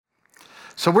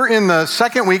So we're in the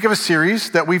second week of a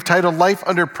series that we've titled Life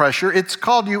Under Pressure. It's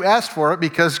called You Asked For It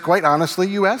because, quite honestly,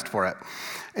 you asked for it.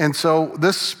 And so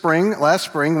last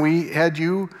spring, we had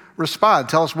you respond.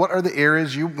 Tell us what are the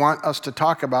areas you want us to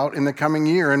talk about in the coming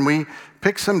year. And we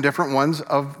picked some different ones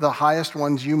of the highest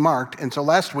ones you marked. And so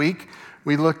last week,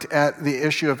 we looked at the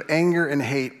issue of anger and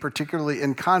hate, particularly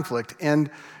in conflict. And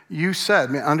you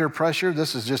said, man, under pressure,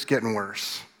 this is just getting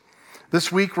worse. This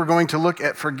week, we're going to look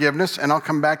at forgiveness, and I'll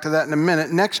come back to that in a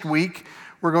minute. Next week,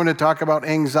 we're going to talk about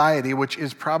anxiety, which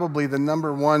is probably the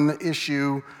number one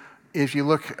issue, if you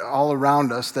look all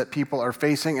around us, that people are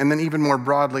facing. And then even more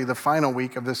broadly, the final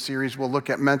week of this series, we'll look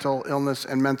at mental illness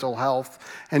and mental health.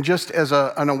 And just as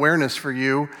an awareness for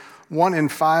you, 1 in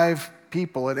 5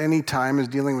 people at any time is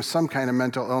dealing with some kind of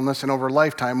mental illness, and over a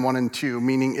lifetime, 1 in 2,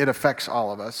 meaning it affects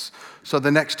all of us. So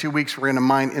the next 2 weeks, we're going to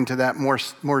mine into that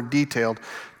more detailed.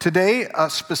 Today,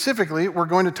 specifically, we're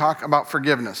going to talk about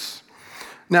forgiveness.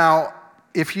 Now,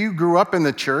 if you grew up in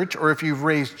the church or if you've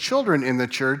raised children in the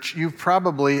church, you've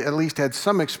probably at least had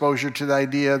some exposure to the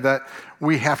idea that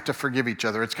we have to forgive each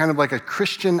other. It's kind of like a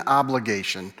Christian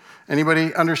obligation.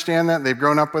 Anybody understand that? They've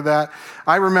grown up with that?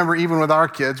 I remember even with our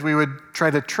kids, we would try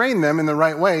to train them in the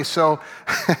right way. So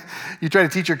you try to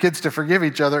teach your kids to forgive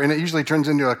each other, and it usually turns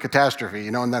into a catastrophe, you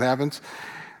know, when that happens.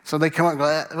 So they come up and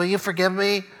go, will you forgive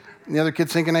me? And the other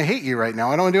kid's thinking, I hate you right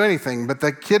now. I don't want to do anything. But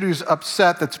the kid who's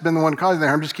upset, that's been the one causing the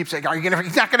harm, just keeps saying,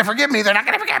 he's not going to forgive me. They're not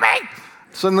going to forgive me.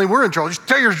 Suddenly we're in trouble. Just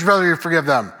tell your brother to forgive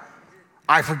them.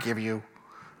 I forgive you.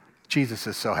 Jesus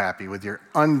is so happy with your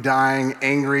undying,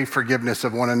 angry forgiveness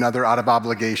of one another out of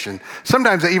obligation.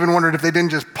 Sometimes I even wondered if they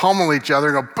didn't just pummel each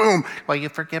other and go, boom, well, you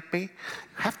forgive me? You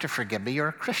have to forgive me. You're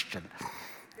a Christian.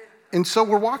 And so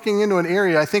we're walking into an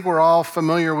area, I think we're all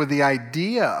familiar with the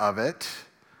idea of it,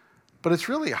 but it's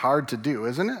really hard to do,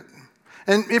 isn't it?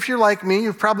 And if you're like me,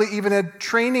 you've probably even had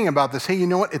training about this. Hey, you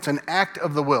know what? It's an act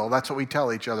of the will. That's what we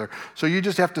tell each other. So you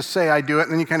just have to say, I do it,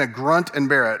 and then you kind of grunt and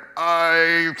bear it.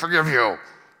 I forgive you.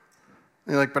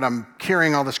 And you're like, but I'm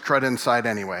carrying all this crud inside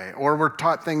anyway. Or we're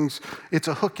taught things, it's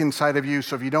a hook inside of you,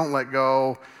 so if you don't let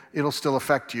go, it'll still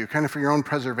affect you. Kind of for your own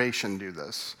preservation, do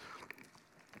this.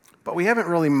 But we haven't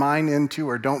really mined into,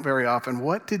 or don't very often,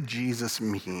 what did Jesus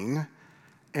mean,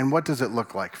 and what does it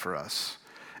look like for us?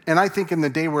 And I think in the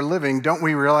day we're living, don't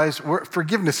we realize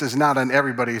forgiveness is not on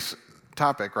everybody's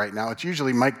topic right now. It's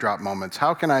usually mic drop moments.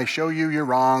 How can I show you you're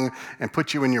wrong and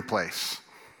put you in your place?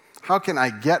 How can I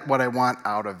get what I want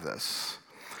out of this?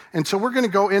 And so we're going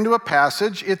to go into a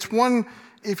passage. It's one,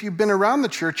 if you've been around the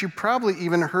church, you probably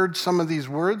even heard some of these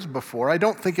words before. I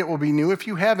don't think it will be new. If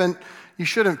you haven't, you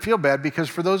shouldn't feel bad, because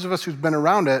for those of us who've been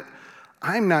around it,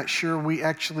 I'm not sure we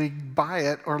actually buy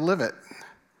it or live it.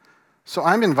 So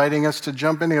I'm inviting us to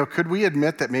jump in and go, could we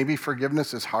admit that maybe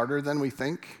forgiveness is harder than we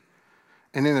think?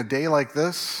 And in a day like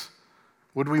this,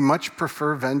 would we much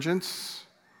prefer vengeance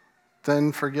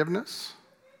than forgiveness?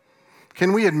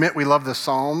 Can we admit we love the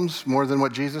Psalms more than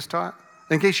what Jesus taught?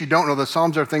 In case you don't know, the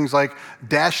Psalms are things like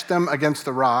dash them against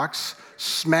the rocks,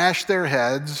 smash their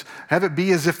heads, have it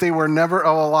be as if they were never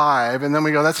alive, and then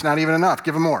we go, that's not even enough,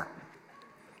 give them more.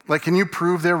 Like, can you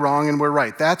prove they're wrong and we're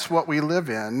right? That's what we live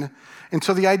in. And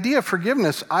so the idea of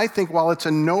forgiveness, I think, while it's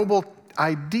a noble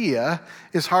idea,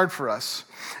 is hard for us.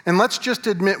 And let's just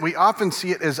admit, we often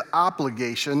see it as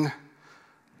obligation,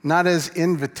 not as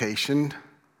invitation,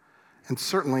 and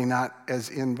certainly not as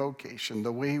invocation,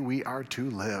 the way we are to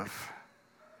live.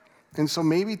 And so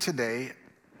maybe today,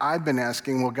 I've been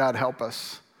asking, will God help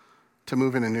us to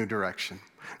move in a new direction?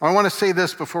 I want to say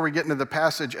this before we get into the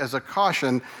passage as a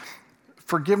caution.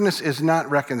 Forgiveness is not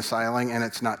reconciling, and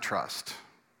it's not trust.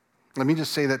 Let me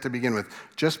just say that to begin with.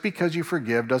 Just because you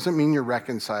forgive doesn't mean you're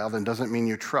reconciled and doesn't mean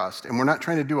you trust. And we're not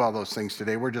trying to do all those things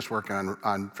today. We're just working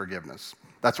on forgiveness.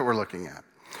 That's what we're looking at.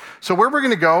 So where we're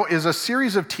going to go is a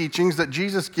series of teachings that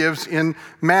Jesus gives in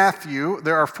Matthew.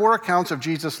 There are 4 accounts of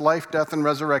Jesus' life, death, and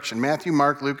resurrection: Matthew,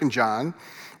 Mark, Luke, and John.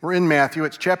 We're in Matthew.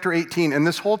 It's chapter 18. And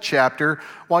this whole chapter,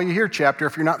 while you hear chapter,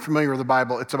 if you're not familiar with the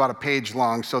Bible, it's about a page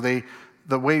long. So the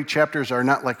way chapters are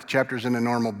not like chapters in a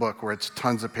normal book where it's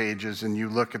tons of pages and you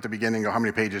look at the beginning and go, how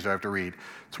many pages do I have to read?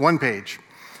 It's 1 page.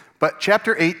 But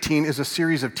chapter 18 is a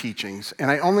series of teachings, and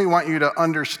I only want you to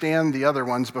understand the other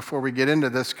ones before we get into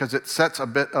this, because it sets a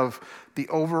bit of the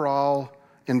overall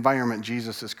environment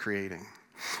Jesus is creating.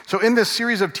 So in this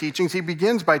series of teachings, he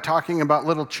begins by talking about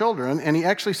little children, and he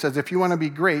actually says, if you want to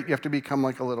be great, you have to become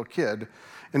like a little kid.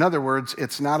 In other words,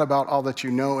 it's not about all that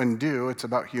you know and do, it's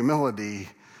about humility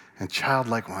and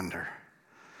childlike wonder.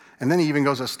 And then he even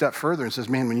goes a step further and says,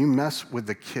 man, when you mess with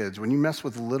the kids, when you mess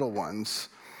with little ones,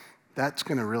 that's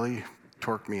going to really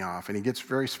torque me off. And he gets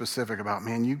very specific about,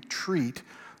 man, you treat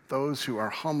those who are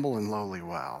humble and lowly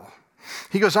well.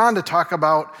 He goes on to talk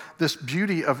about this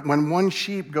beauty of when one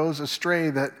sheep goes astray,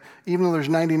 that even though there's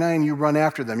 99, you run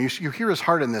after them. You hear his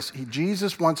heart in this.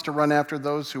 Jesus wants to run after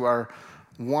those who are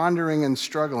wandering and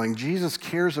struggling. Jesus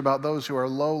cares about those who are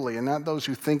lowly and not those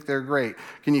who think they're great.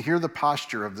 Can you hear the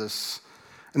posture of this?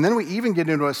 And then we even get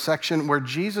into a section where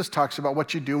Jesus talks about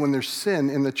what you do when there's sin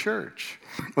in the church.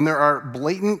 When there are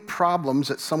blatant problems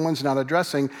that someone's not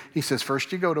addressing, he says,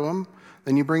 first you go to them,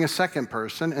 then you bring a second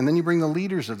person, and then you bring the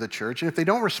leaders of the church. And if they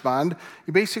don't respond,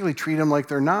 you basically treat them like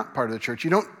they're not part of the church. You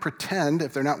don't pretend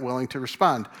if they're not willing to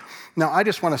respond. Now, I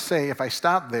just want to say, if I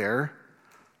stop there,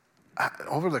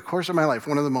 over the course of my life,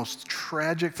 one of the most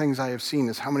tragic things I have seen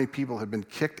is how many people have been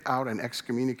kicked out and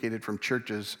excommunicated from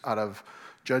churches out of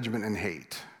judgment and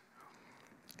hate.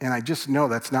 And I just know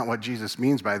that's not what Jesus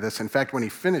means by this. In fact, when he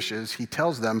finishes, he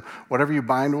tells them, whatever you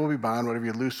bind will be bound, whatever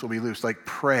you loose will be loose. Like,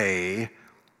 pray.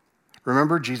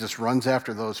 Remember, Jesus runs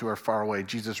after those who are far away.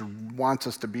 Jesus wants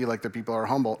us to be like the people who are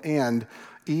humble. And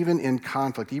even in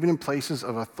conflict, even in places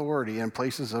of authority and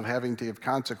places of having to give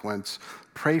consequence,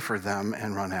 pray for them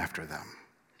and run after them.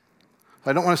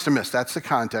 I don't want us to miss. That's the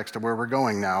context of where we're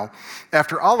going now.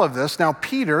 After all of this, now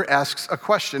Peter asks a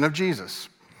question of Jesus.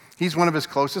 He's one of his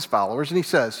closest followers, and he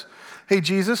says, hey,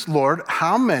 Jesus, Lord,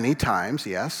 how many times,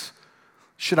 yes,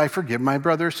 should I forgive my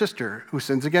brother or sister who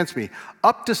sins against me?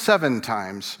 Up to 7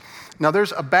 times. Now,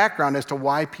 there's a background as to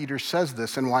why Peter says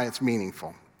this and why it's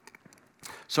meaningful.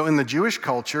 So in the Jewish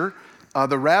culture,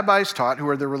 the rabbis taught, who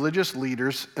are the religious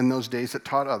leaders in those days that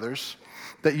taught others,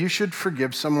 that you should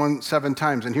forgive someone 7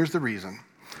 times. And here's the reason.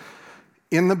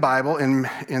 In the Bible, in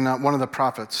one of the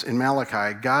prophets, in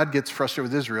Malachi, God gets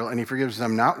frustrated with Israel, and he forgives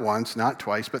them not once, not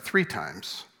twice, but 3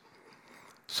 times.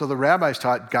 So the rabbis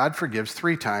taught, God forgives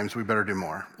 3 times, we better do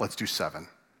more. Let's do 7.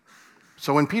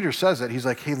 So when Peter says it, he's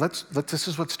like, hey, this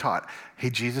is what's taught. Hey,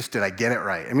 Jesus, did I get it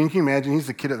right? I mean, can you imagine? He's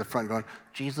the kid at the front going,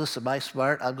 Jesus, am I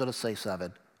smart? I'm going to say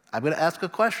 7. I'm going to ask a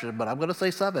question, but I'm going to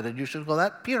say 7. And you should go,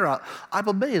 Peter, I'm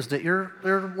amazed at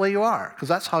your way you are. Because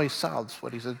that's how he sounds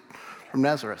when he's from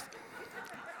Nazareth.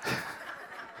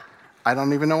 I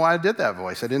don't even know why I did that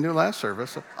voice. I didn't do it last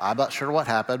service. I'm not sure what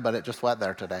happened, but it just went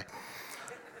there today.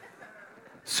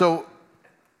 So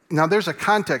now there's a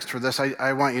context for this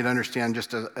I want you to understand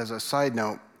just as a side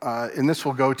note. And this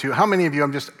will go to, how many of you,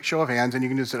 I'm just show of hands, and you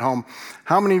can do this at home.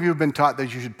 How many of you have been taught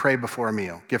that you should pray before a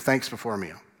meal? Give thanks before a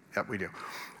meal. Yep, we do.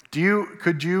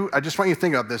 I just want you to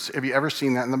think about this. Have you ever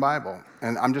seen that in the Bible?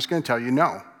 And I'm just going to tell you,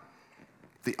 no.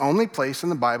 The only place in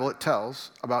the Bible it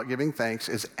tells about giving thanks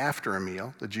is after a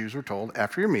meal. The Jews were told,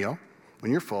 after your meal,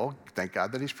 when you're full, thank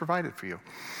God that he's provided for you.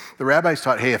 The rabbis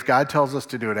taught, hey, if God tells us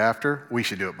to do it after, we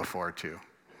should do it before too.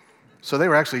 So they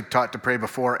were actually taught to pray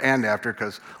before and after,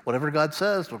 because whatever God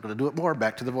says, we're going to do it more.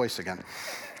 Back to the voice again.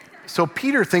 So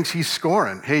Peter thinks he's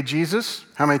scoring. Hey, Jesus,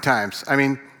 how many times? I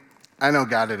mean, I know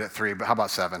God did it 3, but how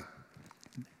about 7?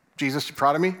 Jesus, you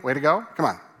proud of me? Way to go. Come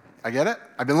on. I get it.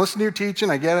 I've been listening to your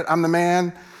teaching. I get it. I'm the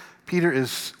man. Peter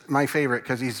is my favorite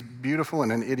because he's beautiful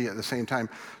and an idiot at the same time.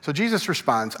 So Jesus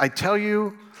responds, I tell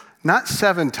you, not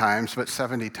 7 times, but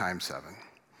 70 times 7.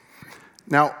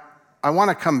 Now, I want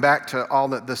to come back to all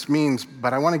that this means,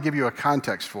 but I want to give you a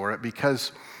context for it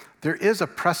because there is a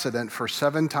precedent for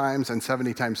 7 times and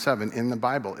 70 times 7 in the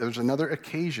Bible. There's another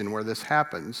occasion where this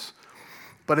happens,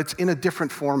 but it's in a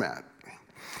different format.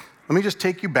 Let me just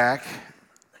take you back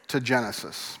to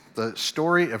Genesis, the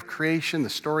story of creation, the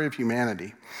story of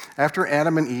humanity. After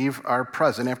Adam and Eve are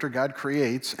present, after God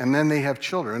creates, and then they have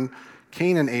children,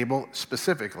 Cain and Abel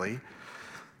specifically,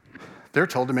 they're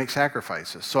told to make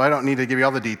sacrifices. So I don't need to give you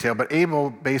all the detail, but Abel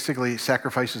basically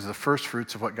sacrifices the first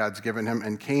fruits of what God's given him,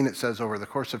 and Cain, it says, over the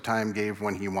course of time, gave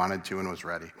when he wanted to and was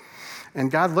ready. And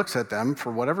God looks at them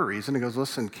for whatever reason and goes,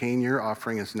 listen, Cain, your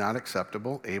offering is not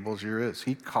acceptable. Abel's your is.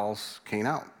 He calls Cain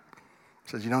out.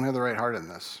 Says, you don't have the right heart in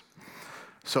this.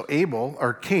 So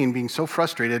Cain, being so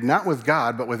frustrated, not with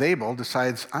God, but with Abel,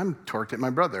 decides, I'm torqued at my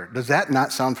brother. Does that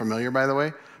not sound familiar, by the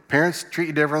way? Parents treat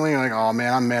you differently. You're like, oh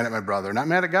man, I'm mad at my brother. Not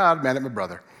mad at God, mad at my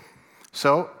brother.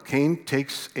 So Cain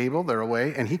takes Abel, they're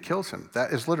away, and he kills him.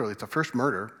 That is literally, it's the first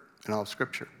murder in all of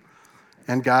Scripture.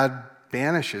 And God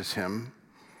banishes him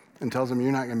and tells him,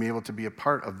 you're not going to be able to be a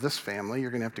part of this family.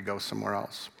 You're going to have to go somewhere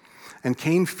else. And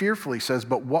Cain fearfully says,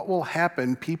 but what will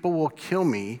happen? People will kill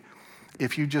me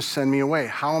if you just send me away.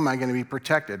 How am I going to be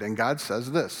protected? And God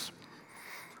says this.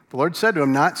 The Lord said to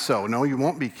him, not so. No, you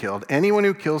won't be killed. Anyone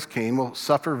who kills Cain will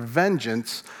suffer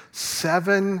vengeance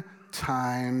 7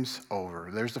 times over.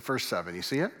 There's the first 7. You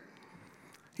see it?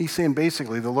 He's saying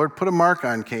basically the Lord put a mark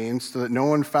on Cain so that no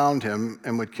one found him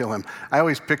and would kill him. I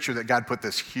always picture that God put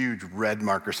this huge red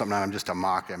mark or something on him just to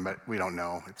mock him, but we don't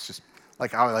know. It's just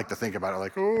like how I like to think about it,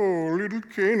 like, oh, little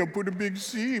Cain, I'll put a big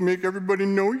C, make everybody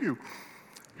know you.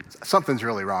 Something's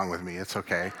really wrong with me. It's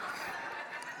okay.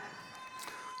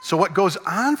 So what goes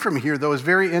on from here, though, is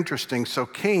very interesting. So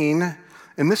Cain,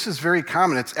 and this is very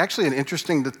common. It's actually an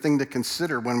interesting thing to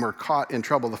consider when we're caught in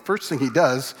trouble. The first thing he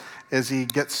does is he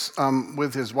gets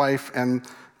with his wife, and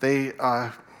they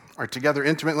are together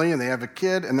intimately, and they have a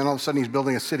kid, and then all of a sudden he's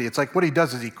building a city. It's like what he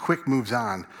does is he quick moves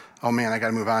on. Oh man, I got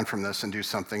to move on from this and do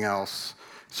something else.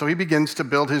 So he begins to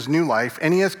build his new life,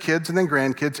 and he has kids and then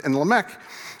grandkids, and Lamech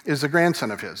is a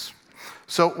grandson of his.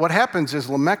 So what happens is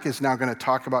Lamech is now going to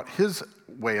talk about his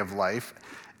way of life,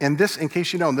 and this, in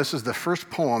case you know, this is the first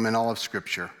poem in all of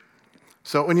Scripture.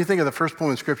 So when you think of the first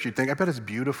poem in Scripture, you think, I bet it's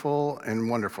beautiful and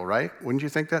wonderful, right? Wouldn't you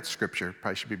think that? Scripture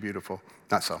probably should be beautiful.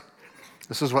 Not so.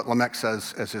 This is what Lamech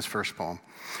says as his first poem.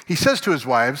 He says to his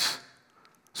wives,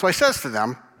 so I says to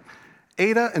them,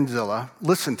 Ada and Zillah,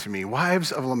 listen to me,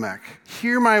 wives of Lamech,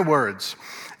 hear my words.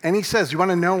 And he says, you want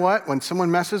to know what? When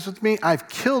someone messes with me, I've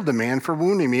killed a man for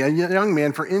wounding me, a young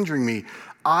man for injuring me.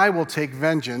 I will take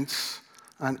vengeance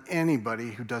on anybody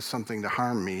who does something to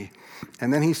harm me.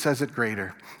 And then he says it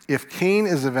greater. If Cain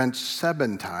is avenged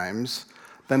 7 times,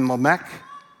 then Lamech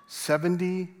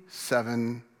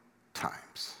 77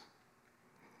 times.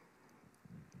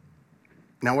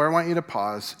 Now, where I want you to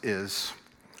pause is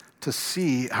to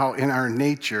see how in our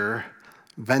nature,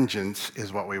 vengeance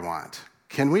is what we want.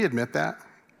 Can we admit that?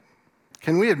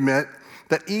 Can we admit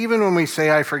that even when we say,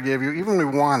 I forgive you, even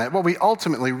when we want it, what we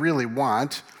ultimately really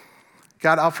want,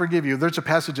 God, I'll forgive you. There's a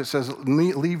passage that says,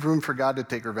 leave room for God to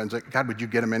take revenge. Like, God, would you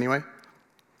get him anyway?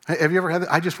 Have you ever had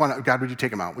that? I just want to, God, would you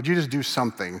take him out? Would you just do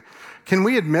something? Can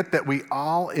we admit that we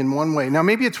all, in one way, now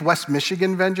maybe it's West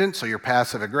Michigan vengeance, so you're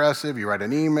passive aggressive, you write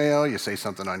an email, you say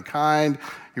something unkind,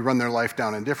 you run their life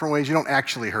down in different ways, you don't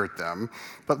actually hurt them.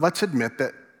 But let's admit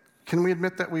that, can we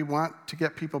admit that we want to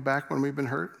get people back when we've been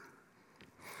hurt?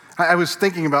 I was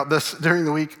thinking about this during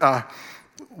the week.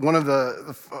 One of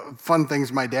the fun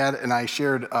things my dad and I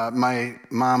shared, my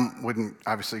mom wouldn't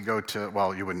obviously go to,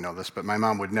 well, you wouldn't know this, but my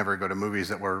mom would never go to movies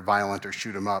that were violent or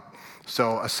shoot him up.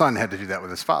 So a son had to do that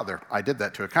with his father. I did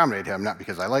that to accommodate him, not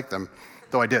because I liked them,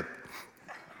 though I did.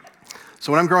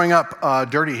 So when I'm growing up,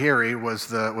 Dirty Harry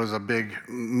was a big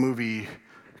movie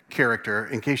character.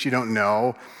 In case you don't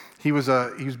know, he was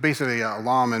basically a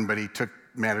lawman, but he took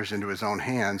matters into his own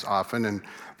hands often, and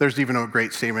there's even a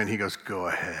great statement. He goes, go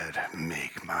ahead,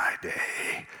 make my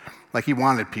day. Like he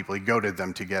wanted people, he goaded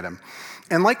them to get him.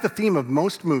 And like the theme of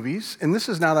most movies, and this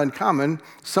is not uncommon,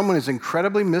 someone is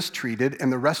incredibly mistreated,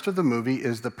 and the rest of the movie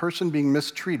is the person being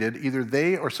mistreated, either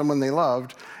they or someone they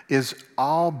loved, is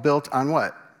all built on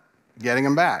what? Getting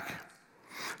them back.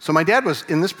 So my dad was,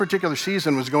 in this particular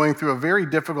season, was going through a very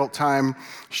difficult time,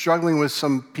 struggling with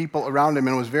some people around him,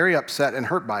 and was very upset and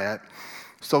hurt by it.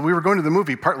 So we were going to the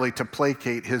movie partly to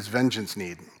placate his vengeance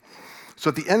need.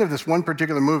 So at the end of this one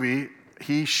particular movie,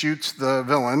 he shoots the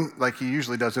villain like he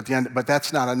usually does at the end, but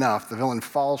that's not enough. The villain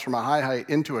falls from a high height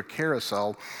into a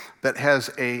carousel that has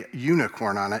a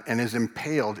unicorn on it and is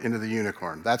impaled into the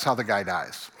unicorn. That's how the guy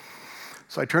dies.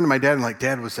 So I turned to my dad and like,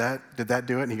 Dad, did that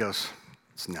do it? And he goes,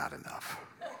 it's not enough.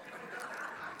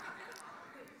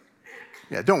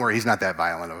 Yeah, don't worry, he's not that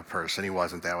violent of a person. He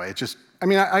wasn't that way. It's just,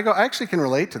 I actually can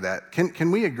relate to that. Can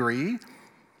we agree?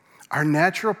 Our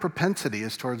natural propensity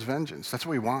is towards vengeance. That's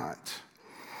what we want.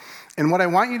 And what I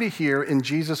want you to hear in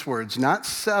Jesus' words, not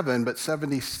 7, but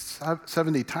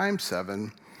 70 times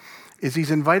 7, is he's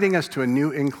inviting us to a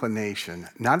new inclination,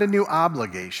 not a new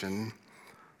obligation,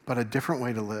 but a different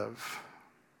way to live.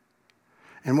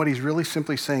 And what he's really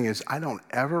simply saying is, I don't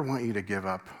ever want you to give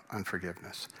up on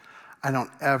forgiveness. I don't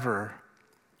ever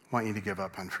want you to give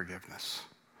up on forgiveness.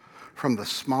 From the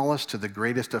smallest to the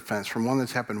greatest offense, from one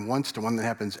that's happened once to one that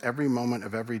happens every moment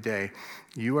of every day,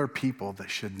 you are people that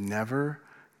should never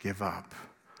give up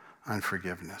on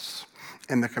forgiveness.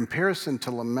 And the comparison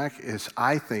to Lamech is,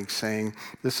 I think, saying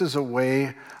this is a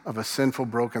way of a sinful,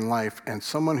 broken life, and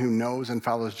someone who knows and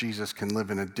follows Jesus can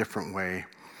live in a different way,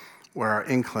 where our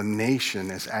inclination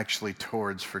is actually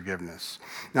towards forgiveness.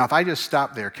 Now, if I just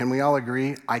stop there, can we all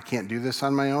agree I can't do this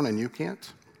on my own and you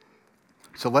can't?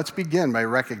 So let's begin by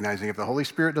recognizing if the Holy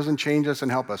Spirit doesn't change us and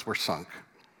help us, we're sunk.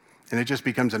 And it just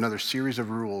becomes another series of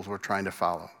rules we're trying to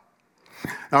follow.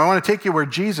 Now, I want to take you where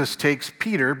Jesus takes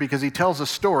Peter because he tells a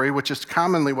story, which is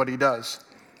commonly what he does.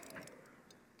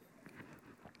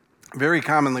 Very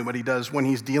commonly what he does when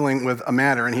he's dealing with a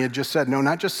matter. And he had just said, no,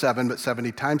 not just 7, but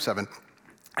 70 times 7.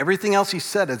 Everything else he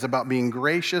said is about being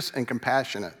gracious and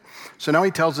compassionate. So now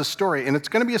he tells this story, and it's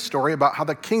going to be a story about how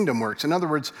the kingdom works. In other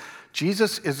words,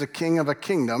 Jesus is the king of a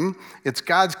kingdom. It's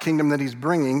God's kingdom that he's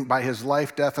bringing by his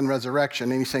life, death, and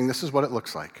resurrection. And he's saying, this is what it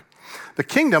looks like. The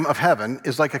kingdom of heaven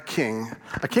is like a king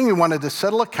who wanted to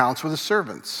settle accounts with his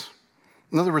servants.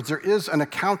 In other words, there is an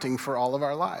accounting for all of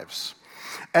our lives.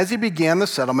 As he began the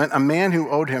settlement, a man who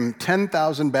owed him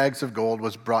 10,000 bags of gold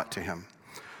was brought to him.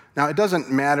 Now, it doesn't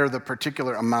matter the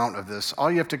particular amount of this. All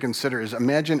you have to consider is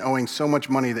imagine owing so much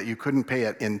money that you couldn't pay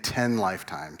it in 10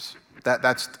 lifetimes.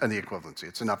 That's the equivalency.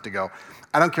 It's enough to go,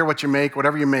 I don't care what you make,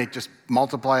 whatever you make, just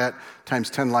multiply it times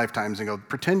 10 lifetimes and go,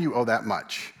 pretend you owe that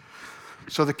much.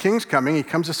 So the king's coming, he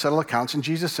comes to settle accounts, and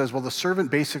Jesus says, well, the servant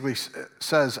basically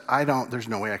says, there's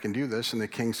no way I can do this. And the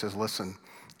king says, listen,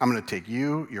 I'm going to take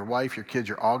you, your wife, your kids,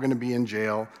 you're all going to be in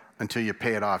jail until you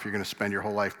pay it off. You're going to spend your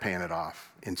whole life paying it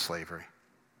off in slavery,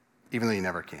 even though you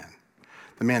never can.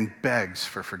 The man begs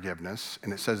for forgiveness,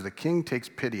 and it says the king takes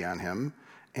pity on him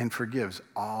and forgives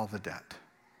all the debt.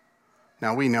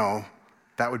 Now we know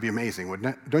that would be amazing,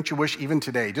 wouldn't it? Don't you wish even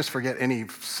today, just forget any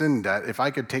sin debt, if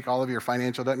I could take all of your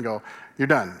financial debt and go, you're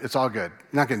done, it's all good. I'm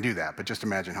not going to do that, but just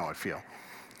imagine how I'd feel.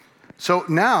 So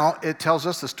now it tells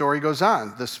us the story goes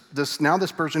on. This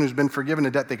person who's been forgiven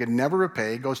a debt they could never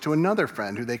repay goes to another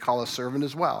friend who they call a servant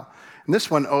as well. And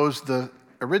this one owes the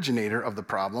originator of the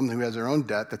problem, who has their own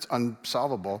debt that's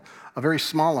unsolvable, a very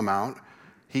small amount.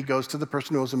 He goes to the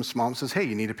person who owes him a small and says, hey,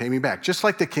 you need to pay me back, just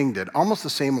like the king did, almost the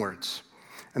same words.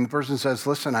 And the person says,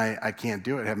 listen, I can't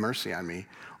do it, have mercy on me.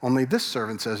 Only this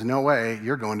servant says, no way,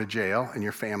 you're going to jail and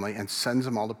your family, and sends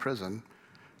them all to prison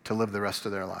to live the rest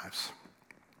of their lives.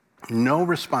 No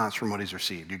response from what he's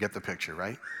received. You get the picture,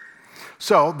 right?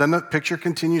 So then the picture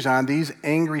continues on. These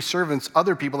angry servants,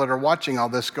 other people that are watching all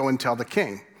this, go and tell the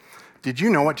king, did you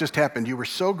know what just happened? You were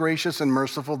so gracious and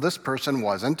merciful, this person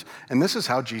wasn't. And this is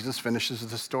how Jesus finishes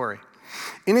the story.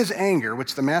 In his anger,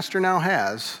 which the master now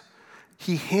has,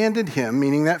 he handed him,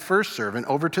 meaning that first servant,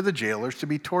 over to the jailers to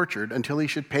be tortured until he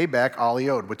should pay back all he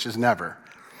owed, which is never.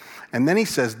 And then he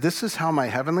says, this is how my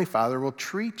heavenly Father will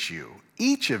treat you,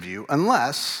 each of you,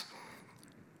 unless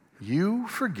you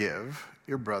forgive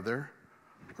your brother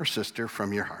or sister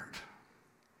from your heart.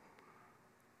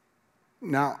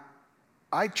 Now,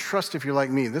 I trust if you're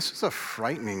like me, this is a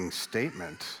frightening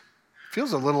statement.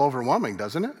 Feels a little overwhelming,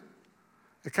 doesn't it?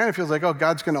 It kind of feels like,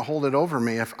 God's going to hold it over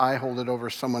me if I hold it over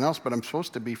someone else, but I'm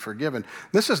supposed to be forgiven.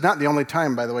 This is not the only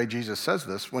time, by the way, Jesus says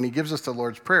this. When he gives us the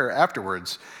Lord's Prayer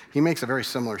afterwards, he makes a very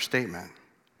similar statement.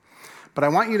 But I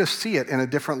want you to see it in a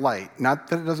different light. Not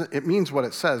that it means what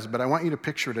it says, but I want you to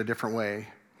picture it a different way.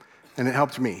 And it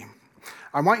helped me.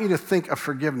 I want you to think of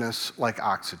forgiveness like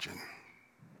oxygen.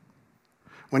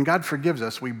 When God forgives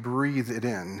us, we breathe it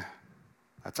in.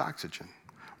 That's oxygen.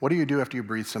 What do you do after you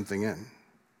breathe something in?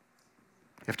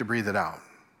 You have to breathe it out.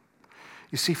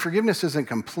 You see, forgiveness isn't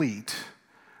complete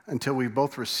until we've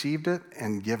both received it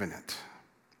and given it.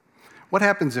 What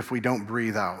happens if we don't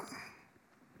breathe out?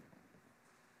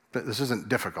 But this isn't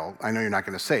difficult. I know you're not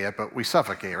going to say it, but we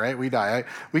suffocate, right? We die.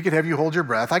 We could have you hold your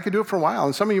breath. I could do it for a while,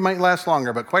 and some of you might last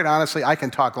longer, but quite honestly, I can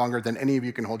talk longer than any of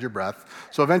you can hold your breath.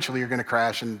 So eventually you're going to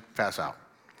crash and pass out.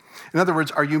 In other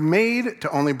words, are you made to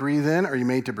only breathe in, or are you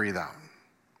made to breathe out?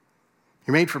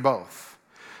 You're made for both.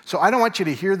 So I don't want you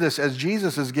to hear this as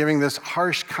Jesus is giving this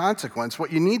harsh consequence.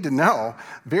 What you need to know,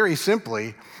 very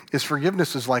simply, is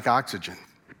forgiveness is like oxygen.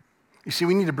 You see,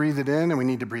 we need to breathe it in and we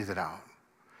need to breathe it out.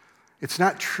 It's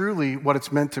not truly what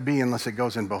it's meant to be unless it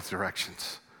goes in both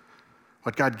directions.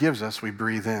 What God gives us, we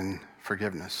breathe in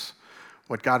forgiveness.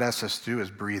 What God asks us to do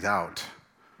is breathe out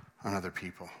on other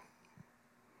people.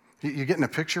 You getting a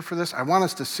picture for this? I want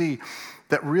us to see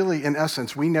that really, in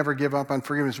essence, we never give up on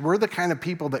forgiveness. We're the kind of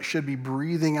people that should be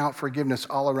breathing out forgiveness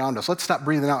all around us. Let's stop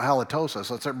breathing out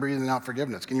halitosis. Let's start breathing out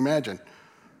forgiveness. Can you imagine?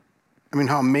 I mean,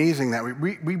 how amazing that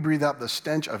we breathe out the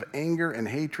stench of anger and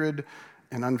hatred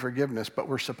and unforgiveness, but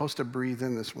we're supposed to breathe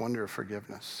in this wonder of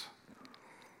forgiveness.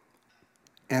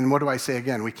 And what do I say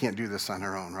again? We can't do this on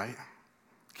our own, right?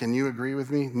 Can you agree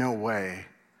with me? No way.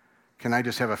 Can I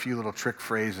just have a few little trick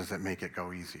phrases that make it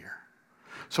go easier?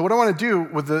 So what I want to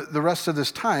do with the rest of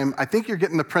this time, I think you're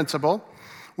getting the principle.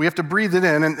 We have to breathe it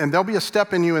in, and there'll be a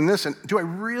step in you in this. And do I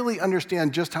really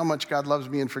understand just how much God loves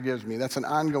me and forgives me? That's an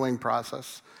ongoing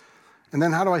process. And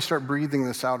then how do I start breathing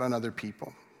this out on other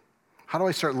people? How do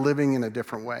I start living in a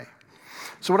different way?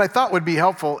 So what I thought would be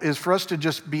helpful is for us to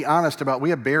just be honest about we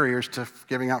have barriers to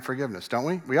giving out forgiveness, don't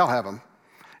we? We all have them.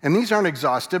 And these aren't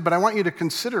exhaustive, but I want you to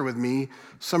consider with me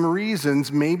some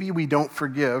reasons maybe we don't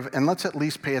forgive, and let's at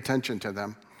least pay attention to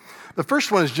them. The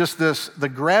first one is just this, the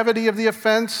gravity of the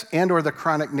offense and or the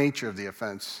chronic nature of the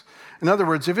offense. In other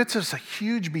words, if it's just a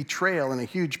huge betrayal and a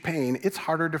huge pain, it's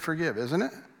harder to forgive, isn't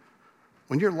it?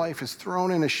 When your life is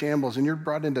thrown into shambles and you're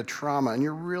brought into trauma and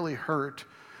you're really hurt,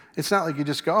 it's not like you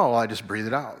just go, oh, I just breathe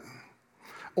it out.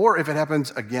 Or if it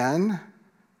happens again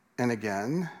and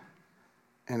again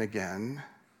and again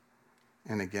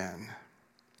and again.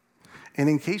 And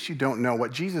in case you don't know,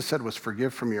 what Jesus said was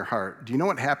forgive from your heart. Do you know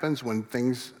what happens when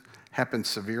things happen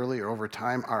severely or over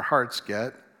time? Our hearts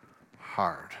get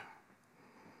hard.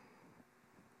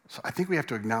 So I think we have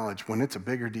to acknowledge when it's a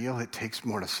bigger deal, it takes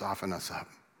more to soften us up.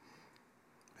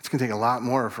 It's going to take a lot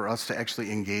more for us to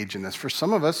actually engage in this. For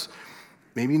some of us,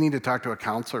 maybe you need to talk to a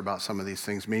counselor about some of these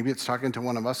things. Maybe it's talking to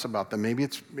one of us about them. Maybe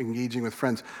it's engaging with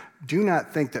friends. Do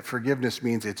not think that forgiveness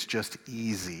means it's just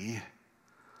easy.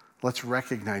 Let's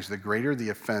recognize the greater the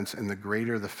offense and the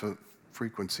greater the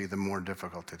frequency, the more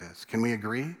difficult it is. Can we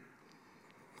agree?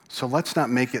 So let's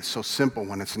not make it so simple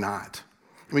when it's not.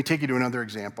 Let me take you to another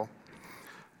example.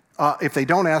 If they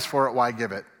don't ask for it, why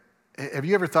give it? Have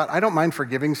you ever thought, I don't mind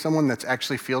forgiving someone that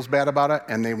actually feels bad about it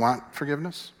and they want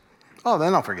forgiveness? Oh,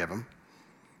 then I'll forgive them.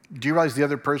 Do you realize the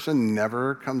other person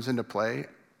never comes into play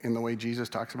in the way Jesus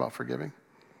talks about forgiving?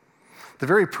 The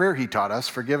very prayer he taught us,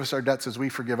 forgive us our debts as we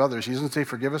forgive others, he doesn't say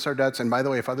forgive us our debts, and by the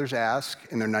way, if others ask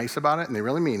and they're nice about it and they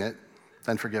really mean it,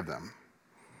 then forgive them.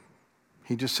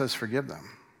 He just says forgive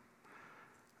them.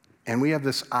 And we have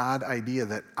this odd idea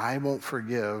that I won't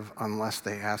forgive unless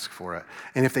they ask for it.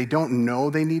 And if they don't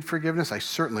know they need forgiveness, I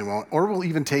certainly won't. Or we'll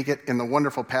even take it in the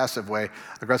wonderful passive way,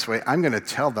 aggressive way. I'm going to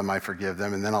tell them I forgive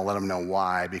them, and then I'll let them know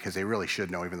why, because they really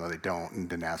should know even though they don't and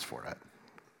didn't ask for it.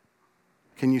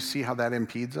 Can you see how that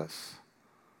impedes us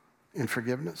in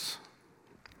forgiveness?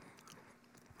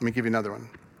 Let me give you another one.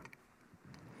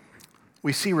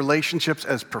 We see relationships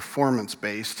as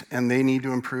performance-based, and they need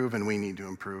to improve, and we need to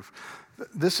improve.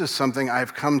 This is something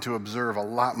I've come to observe a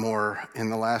lot more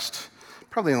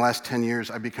probably in the last 10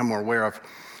 years, I've become more aware of.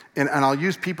 And I'll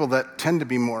use people that tend to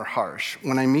be more harsh.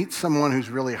 When I meet someone who's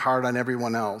really hard on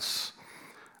everyone else,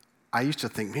 I used to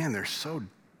think, man, they're so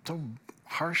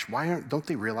harsh. Don't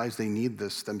they realize they need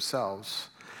this themselves?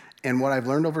 And what I've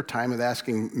learned over time with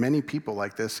asking many people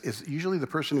like this is usually the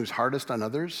person who's hardest on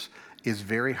others is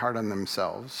very hard on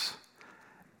themselves.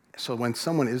 So when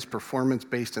someone is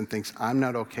performance-based and thinks, I'm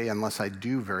not okay unless I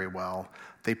do very well,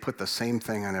 they put the same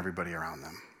thing on everybody around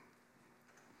them.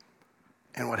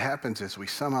 And what happens is we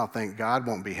somehow think God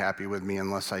won't be happy with me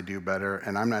unless I do better,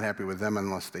 and I'm not happy with them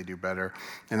unless they do better,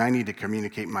 and I need to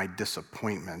communicate my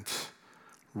disappointment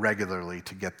regularly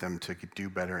to get them to do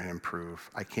better and improve.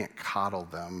 I can't coddle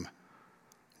them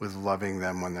with loving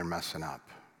them when they're messing up.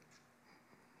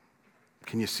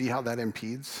 Can you see how that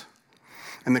impedes?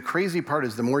 And the crazy part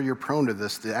is the more you're prone to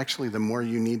this, the more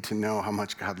you need to know how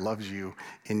much God loves you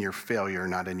in your failure,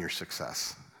 not in your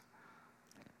success.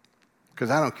 Because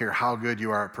I don't care how good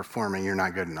you are at performing, you're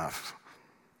not good enough.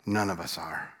 None of us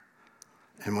are.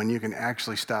 And when you can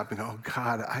actually stop and go, oh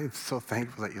God, I'm so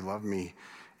thankful that you love me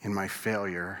in my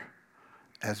failure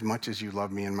as much as you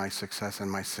love me in my success,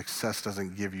 and my success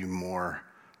doesn't give you more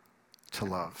to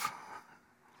love.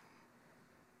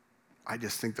 I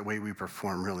just think the way we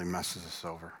perform really messes us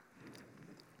over.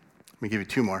 Let me give you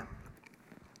two more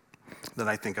that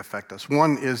I think affect us.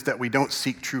 One is that we don't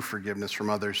seek true forgiveness from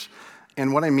others.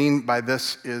 And what I mean by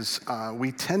this is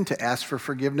we tend to ask for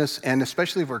forgiveness, and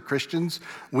especially if we're Christians,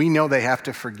 we know they have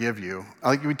to forgive you.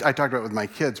 I talked about it with my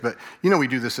kids, but you know we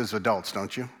do this as adults,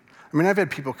 don't you? I mean, I've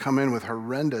had people come in with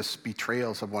horrendous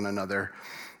betrayals of one another,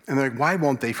 and they're like, why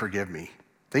won't they forgive me?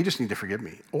 They just need to forgive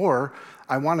me. Or,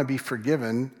 I want to be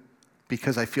forgiven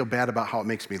because I feel bad about how it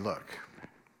makes me look.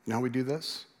 You know how we do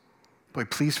this? Boy,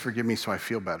 please forgive me so I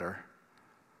feel better.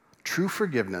 True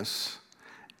forgiveness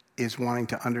is wanting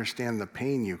to understand the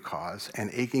pain you cause and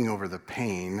aching over the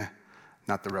pain,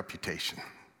 not the reputation.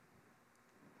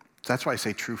 That's why I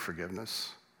say true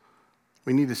forgiveness.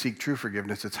 We need to seek true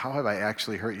forgiveness. It's how have I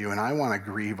actually hurt you, and I want to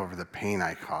grieve over the pain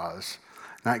I cause,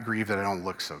 not grieve that I don't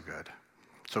look so good.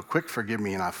 So quick forgive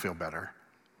me and I'll feel better.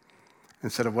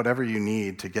 Instead of whatever you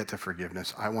need to get to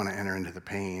forgiveness, I want to enter into the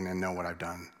pain and know what I've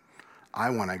done.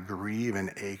 I want to grieve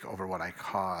and ache over what I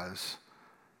cause,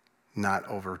 not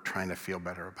over trying to feel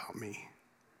better about me.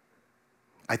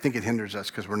 I think it hinders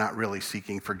us because we're not really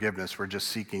seeking forgiveness. We're just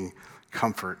seeking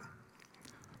comfort.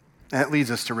 And it leads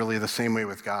us to really the same way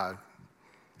with God.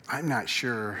 I'm not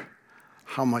sure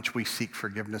how much we seek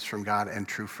forgiveness from God and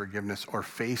true forgiveness or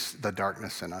face the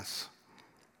darkness in us.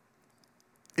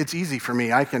 It's easy for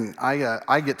me. I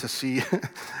get to see,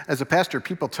 as a pastor,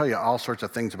 people tell you all sorts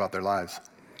of things about their lives.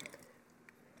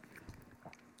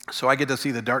 So I get to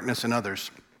see the darkness in others.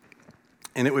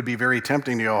 And it would be very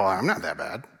tempting to go, oh, I'm not that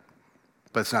bad.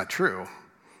 But it's not true.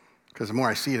 Because the more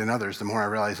I see it in others, the more I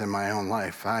realize in my own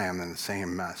life, I am in the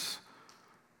same mess.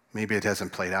 Maybe it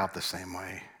hasn't played out the same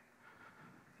way.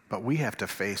 But we have to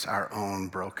face our own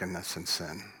brokenness and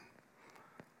sin.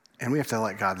 And we have to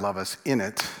let God love us in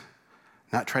it,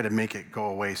 not try to make it go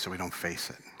away so we don't face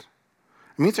it.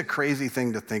 I mean, it's a crazy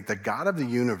thing to think the God of the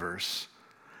universe,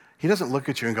 he doesn't look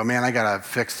at you and go, man, I got to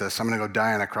fix this. I'm going to go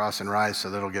die on a cross and rise so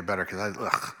that it'll get better.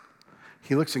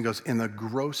 He looks and goes, in the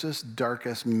grossest,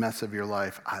 darkest mess of your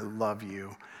life, I love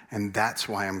you. And that's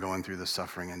why I'm going through the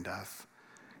suffering and death.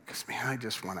 Because, man, I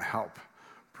just want to help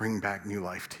bring back new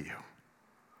life to you.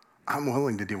 I'm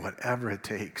willing to do whatever it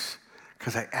takes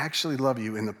because I actually love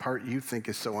you in the part you think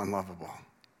is so unlovable.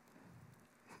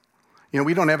 You know,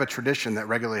 we don't have a tradition that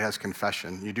regularly has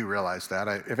confession. You do realize that.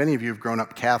 If any of you have grown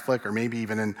up Catholic or maybe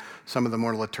even in some of the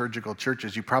more liturgical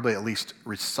churches, you probably at least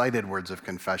recited words of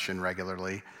confession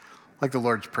regularly, like the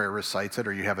Lord's Prayer recites it,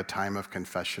 or you have a time of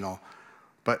confessional.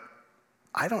 But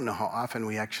I don't know how often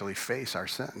we actually face our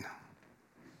sin.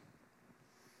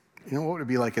 You know what would it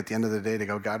be like at the end of the day to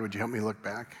go, God, would you help me look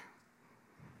back?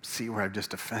 See where I've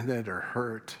just offended or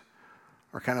hurt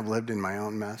or kind of lived in my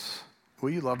own mess?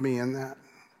 Will you love me in that?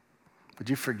 Would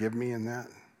you forgive me in that?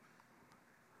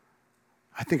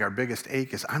 I think our biggest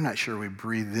ache is I'm not sure we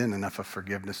breathe in enough of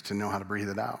forgiveness to know how to breathe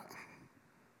it out.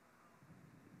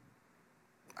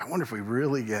 I wonder if we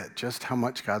really get just how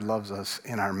much God loves us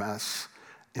in our mess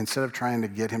instead of trying to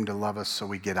get him to love us so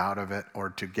we get out of it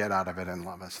or to get out of it and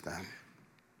love us then.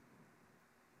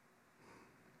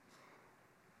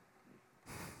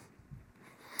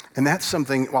 And that's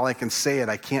something, while I can say it,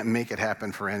 I can't make it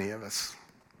happen for any of us.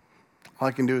 All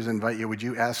I can do is invite you. Would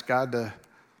you ask God to,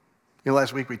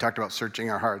 last week we talked about searching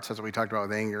our hearts. That's what we talked about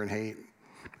with anger and hate.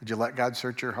 Would you let God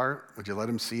search your heart? Would you let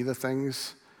him see the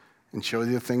things and show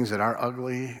you the things that are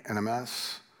ugly and a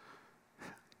mess?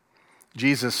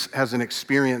 Jesus has an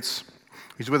experience.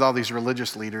 He's with all these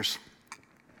religious leaders,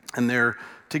 and they're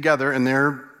together, and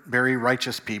they're very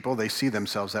righteous people. They see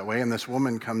themselves that way, and this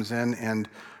woman comes in and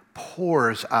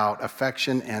pours out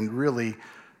affection and really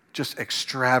just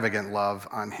extravagant love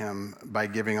on him by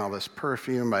giving all this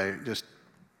perfume, by just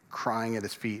crying at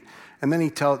his feet. And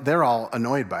then they're all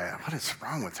annoyed by it. What is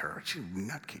wrong with her?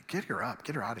 Get her up,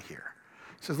 get her out of here.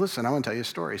 He says, listen, I want to tell you a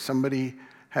story. Somebody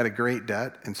had a great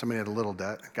debt and somebody had a little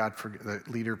debt. The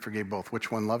leader forgave both.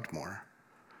 Which one loved more?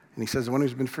 And he says, the one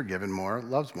who's been forgiven more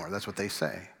loves more. That's what they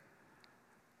say.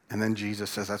 And then Jesus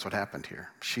says, that's what happened here.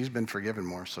 She's been forgiven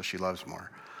more, so she loves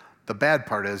more. The bad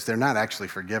part is they're not actually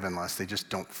forgiven less. They just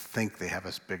don't think they have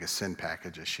as big a sin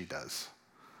package as she does.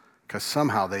 Because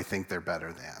somehow they think they're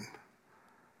better than,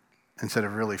 instead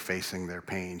of really facing their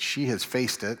pain. She has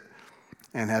faced it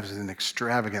and has an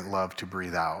extravagant love to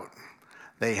breathe out.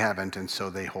 They haven't, and so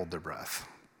they hold their breath.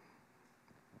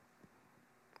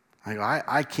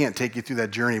 I can't take you through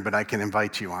that journey, but I can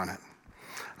invite you on it.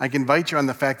 I can invite you on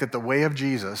the fact that the way of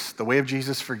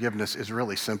Jesus forgiveness is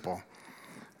really simple.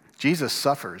 Jesus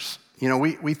suffers. You know,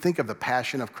 we think of the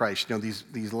passion of Christ,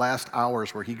 these last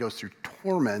hours where he goes through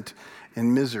torment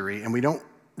and misery, and we don't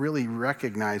really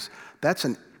recognize that's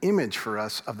an image for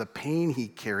us of the pain he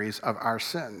carries of our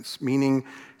sins, meaning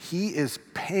he is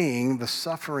paying the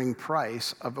suffering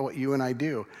price of what you and I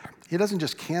do. He doesn't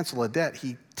just cancel a debt,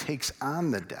 he takes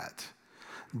on the debt.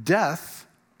 Death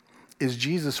is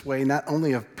Jesus' way not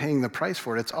only of paying the price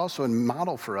for it, it's also a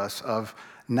model for us of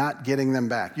not getting them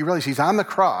back. You realize he's on the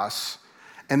cross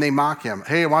and they mock him.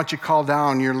 Hey, why don't you call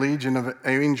down your legion of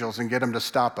angels and get them to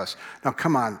stop us? Now,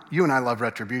 come on, you and I love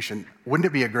retribution. Wouldn't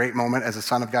it be a great moment as a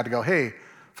son of God to go, hey,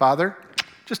 Father,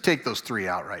 just take those 3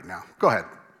 out right now. Go ahead.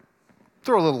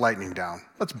 Throw a little lightning down.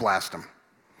 Let's blast them.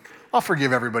 I'll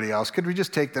forgive everybody else. Could we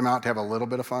just take them out to have a little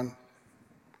bit of fun?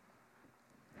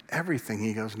 Everything,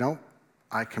 he goes, nope,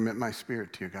 I commit my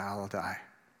spirit to you, God, I'll die.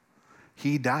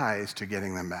 He dies to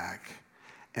getting them back.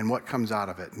 And what comes out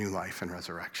of it? New life and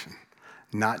resurrection.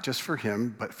 Not just for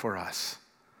him, but for us.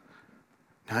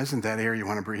 Now, isn't that air you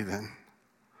want to breathe in?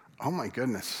 Oh my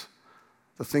goodness.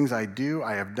 The things I do,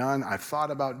 I have done, I've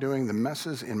thought about doing, the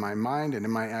messes in my mind and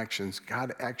in my actions,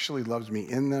 God actually loves me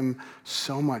in them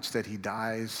so much that he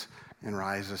dies and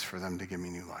rises for them to give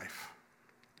me new life.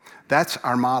 That's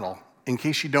our model, in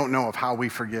case you don't know, of how we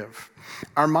forgive.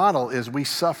 Our model is we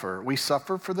suffer. We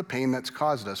suffer for the pain that's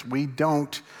caused us. We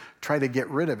don't try to get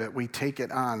rid of it. We take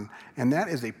it on. And that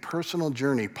is a personal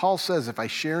journey. Paul says, if I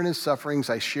share in his sufferings,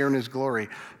 I share in his glory.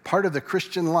 Part of the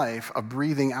Christian life of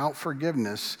breathing out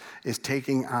forgiveness is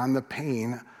taking on the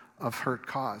pain of hurt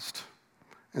caused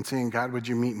and saying, God, would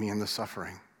you meet me in the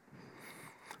suffering?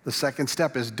 The second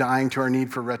step is dying to our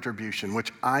need for retribution,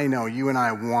 which I know you and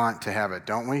I want to have it,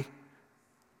 don't we?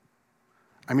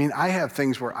 I mean, I have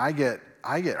things where I get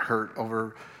hurt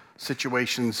over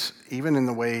situations, even in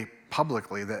the way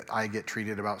publicly that I get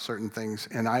treated about certain things.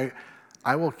 And I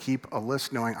will keep a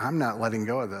list knowing I'm not letting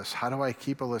go of this. How do I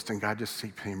keep a list? And God, just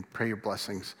pray your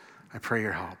blessings. I pray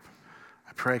your help.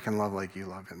 I pray I can love like you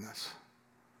love in this.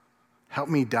 Help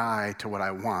me die to what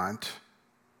I want,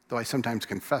 though I sometimes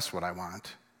confess what I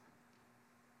want.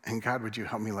 And God, would you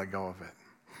help me let go of it?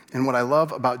 And what I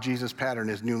love about Jesus' pattern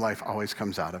is new life always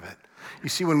comes out of it. You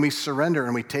see, when we surrender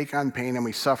and we take on pain and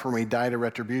we suffer and we die to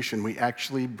retribution, we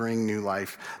actually bring new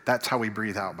life. That's how we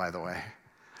breathe out, by the way.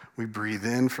 We breathe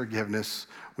in forgiveness.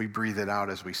 We breathe it out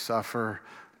as we suffer,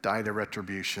 die to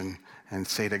retribution, and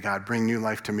say to God, bring new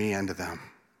life to me and to them.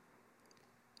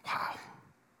 Wow.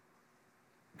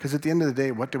 Because at the end of the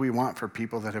day, what do we want for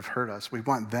people that have hurt us? We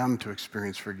want them to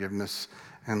experience forgiveness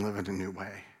and live in a new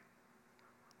way.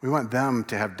 We want them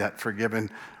to have debt forgiven.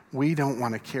 We don't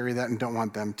want to carry that and don't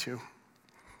want them to.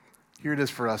 Here it is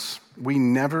for us. We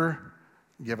never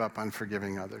give up on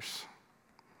forgiving others.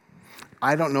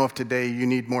 I don't know if today you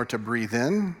need more to breathe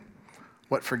in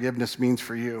what forgiveness means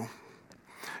for you.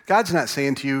 God's not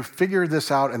saying to you, figure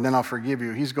this out and then I'll forgive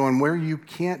you. He's going, where you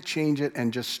can't change it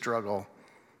and just struggle,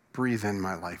 breathe in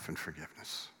my life and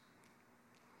forgiveness.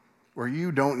 Where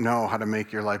you don't know how to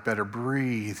make your life better,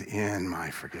 breathe in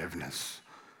my forgiveness.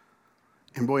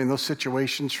 And boy, in those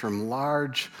situations from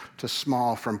large to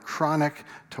small, from chronic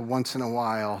to once in a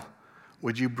while,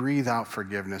 would you breathe out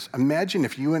forgiveness? Imagine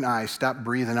if you and I stopped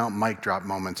breathing out mic drop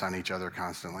moments on each other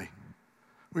constantly.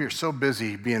 We are so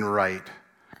busy being right.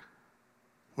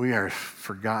 We are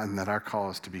forgotten that our call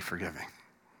is to be forgiving.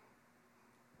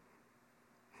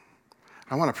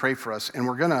 I want to pray for us, and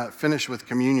we're going to finish with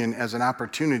communion as an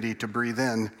opportunity to breathe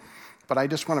in. But I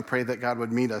just want to pray that God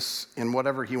would meet us in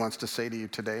whatever he wants to say to you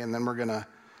today, and then we're going to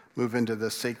move into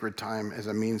this sacred time as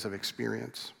a means of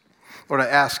experience. Lord, I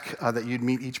ask that you'd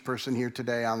meet each person here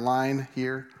today, online,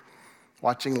 here,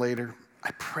 watching later.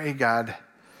 I pray, God,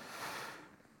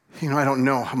 I don't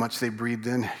know how much they breathed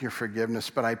in your forgiveness,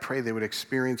 but I pray they would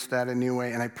experience that in a new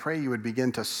way, and I pray you would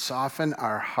begin to soften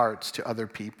our hearts to other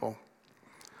people.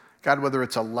 God, whether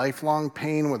it's a lifelong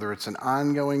pain, whether it's an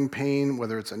ongoing pain,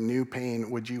 whether it's a new pain,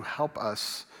 would you help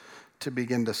us to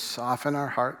begin to soften our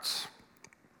hearts?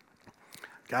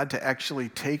 God, to actually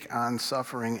take on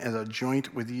suffering as a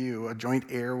joint with you, a joint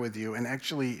heir with you, and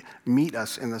actually meet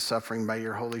us in the suffering by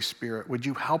your Holy Spirit. Would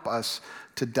you help us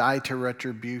to die to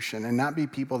retribution and not be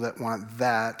people that want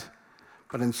that,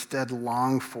 but instead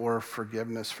long for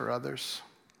forgiveness for others?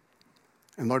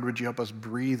 And Lord, would you help us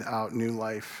breathe out new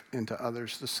life into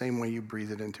others the same way you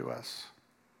breathe it into us?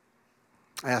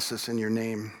 I ask this in your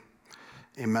name.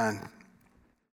 Amen.